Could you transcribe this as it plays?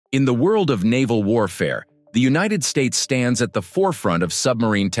In the world of naval warfare, the United States stands at the forefront of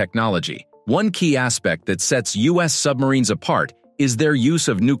submarine technology. One key aspect that sets U.S. submarines apart is their use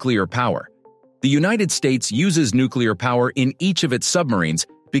of nuclear power. The United States uses nuclear power in each of its submarines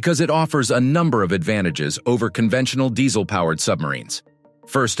because it offers a number of advantages over conventional diesel-powered submarines.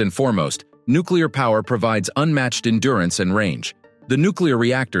 First and foremost, nuclear power provides unmatched endurance and range. The nuclear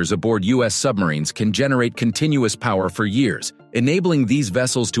reactors aboard U.S. submarines can generate continuous power for years, enabling these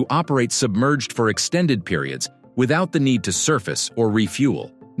vessels to operate submerged for extended periods without the need to surface or refuel.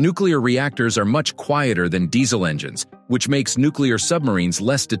 Nuclear reactors are much quieter than diesel engines, which makes nuclear submarines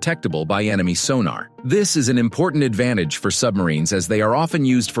less detectable by enemy sonar. This is an important advantage for submarines as they are often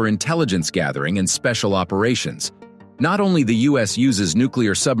used for intelligence gathering and special operations. Not only the U.S. uses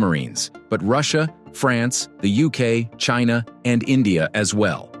nuclear submarines, but Russia, France, the UK, China, and India as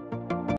well.